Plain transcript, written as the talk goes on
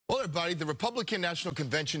Well, everybody, the Republican National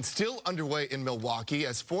Convention still underway in Milwaukee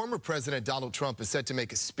as former President Donald Trump is set to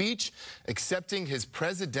make a speech accepting his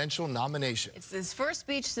presidential nomination. It's his first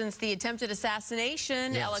speech since the attempted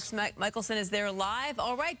assassination. Yes. Elex Michaelson is there live.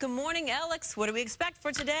 All right, good morning, Elex. What do we expect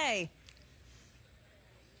for today?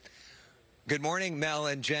 Good morning, Mel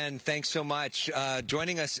and Jen. Thanks so much.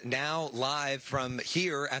 Joining us now live from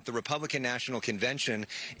here at the Republican National Convention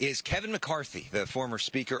is Kevin McCarthy, the former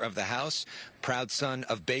Speaker of the House, proud son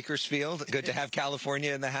of Bakersfield. Good to have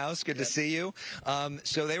California in the house. Good to see you.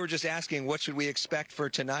 So they were just asking, what should we expect for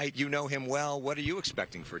tonight? You know him well. What are you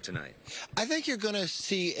expecting for tonight? I think you're going to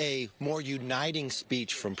see a more uniting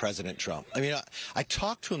speech from President Trump. I mean, I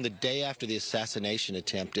talked to him the day after the assassination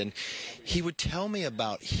attempt, and he would tell me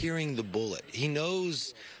about hearing the bullet. He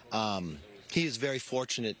knows he is very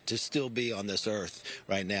fortunate to still be on this earth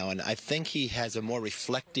right now, and I think he has a more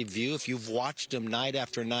reflective view. If you've watched him night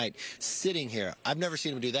after night sitting here, I've never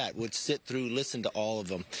seen him do that, would sit through, listen to all of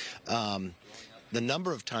them. The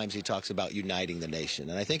number of times he talks about uniting the nation,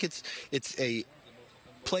 and I think it's a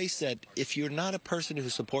place that if you're not a person who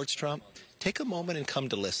supports Trump, take a moment and come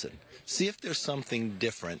to listen. See if there's something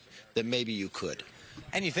different that maybe you could.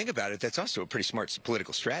 And you think about it, that's also a pretty smart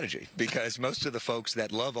political strategy, because most of the folks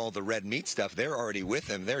that love all the red meat stuff, they're already with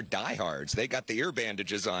him. They're diehards. They got the ear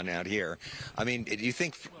bandages on out here. I mean, do you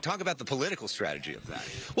think, talk about the political strategy of that.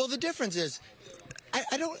 Well, the difference is,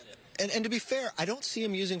 I don't, and to be fair, I don't see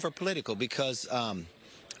him using for political because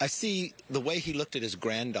I see the way he looked at his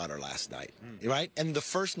granddaughter last night, right? And the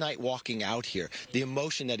first night walking out here, the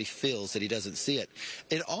emotion that he feels that he doesn't see it.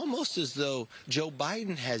 It almost as though Joe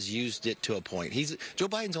Biden has used it to a point. Joe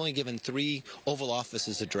Biden's only given 3 Oval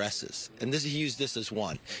Office's addresses, and he used this as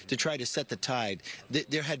one to try to set the tide.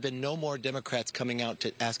 There had been no more Democrats coming out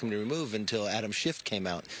to ask him to remove until Adam Schiff came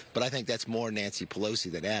out, but I think that's more Nancy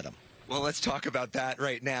Pelosi than Adam. Well, let's talk about that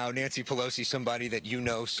right now. Nancy Pelosi, somebody that you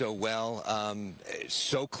know so well,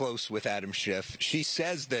 so close with Adam Schiff. She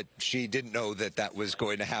says that she didn't know that that was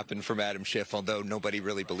going to happen from Adam Schiff, although nobody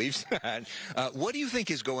really believes that. What do you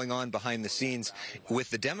think is going on behind the scenes with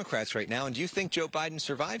the Democrats right now, and do you think Joe Biden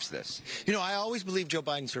survives this? You know, I always believe Joe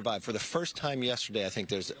Biden survived. For the first time yesterday, I think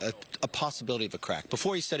there's a possibility of a crack.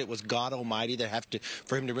 Before he said it was God Almighty that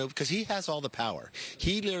for him to remove, because he has all the power.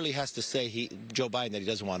 He literally has to say, Joe Biden, that he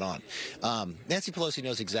doesn't want on. Nancy Pelosi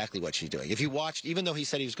knows exactly what she's doing. If you watched, even though he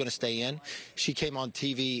said he was going to stay in, she came on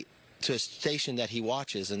TV to a station that he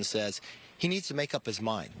watches and says he needs to make up his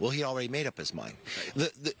mind. Well, he already made up his mind.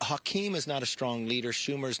 Hakeem is not a strong leader.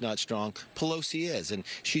 Schumer's not strong. Pelosi is, and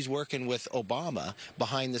she's working with Obama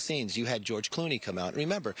behind the scenes. You had George Clooney come out.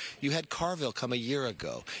 Remember, you had Carville come a year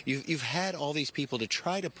ago. You've had all these people to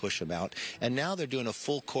try to push him out, and now they're doing a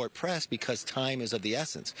full court press because time is of the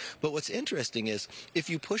essence. But what's interesting is if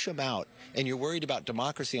you push him out and you're worried about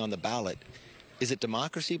democracy on the ballot, is it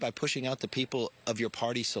democracy by pushing out the people of your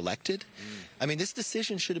party selected? I mean, this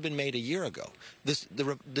decision should have been made a year ago.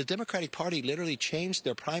 The Democratic Party literally changed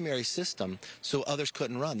their primary system so others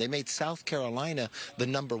couldn't run. They made South Carolina the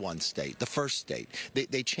 #1 state, the first state.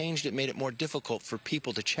 They changed it, made it more difficult for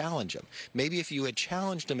people to challenge them. Maybe if you had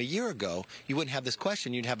challenged them a year ago, you wouldn't have this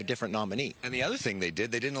question. You'd have a different nominee. And the other thing they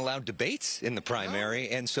didn't allow debates in the primary.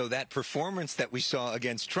 And so that performance that we saw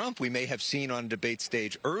against Trump, we may have seen on debate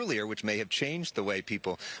stage earlier, which may have changed the way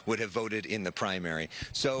people would have voted in the primary.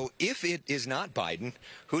 So if it is not Biden,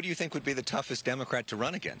 who do you think would be the toughest Democrat to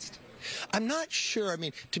run against? I'm not sure. I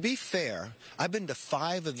mean, to be fair, I've been to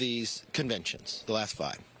 5 of these conventions, the last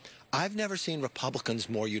 5. I've never seen Republicans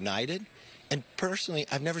more united. And personally,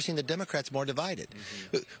 I've never seen the Democrats more divided.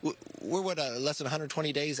 We're less than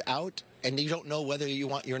 120 days out, and you don't know whether you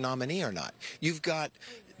want your nominee or not. You've got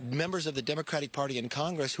members of the Democratic Party in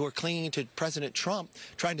Congress who are clinging to President Trump,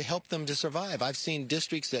 trying to help them to survive. I've seen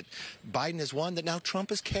districts that Biden has won that now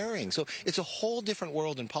Trump is carrying. So it's a whole different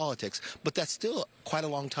world in politics, but that's still quite a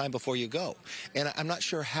long time before you go. And I'm not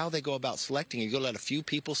sure how they go about selecting. You're going to let a few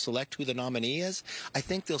people select who the nominee is? I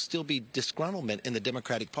think there'll still be disgruntlement in the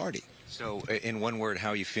Democratic Party. So, in one word, how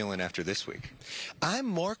are you feeling after this week? I'm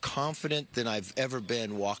more confident than I've ever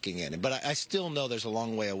been walking in. But I still know there's a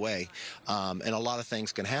long way away, and a lot of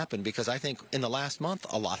things can happen because I think in the last month,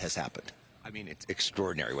 a lot has happened. I mean, it's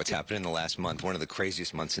extraordinary what's happened in the last month, one of the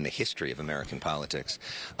craziest months in the history of American politics.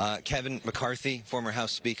 Kevin McCarthy, former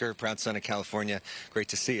House Speaker, proud son of California, great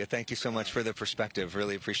to see you. Thank you so much for the perspective.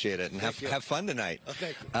 Really appreciate it. And have fun tonight.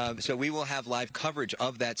 Okay. So we will have live coverage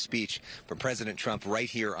of that speech for President Trump right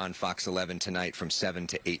here on Fox 11 tonight from 7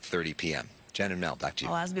 to 8:30 p.m. Jen and Mel, back to you.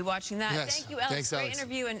 Well, I'll be watching that. Yes. Thank you, Alex. Thanks, Great Alex.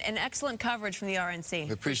 interview and excellent coverage from the RNC.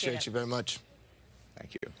 We appreciate you very much.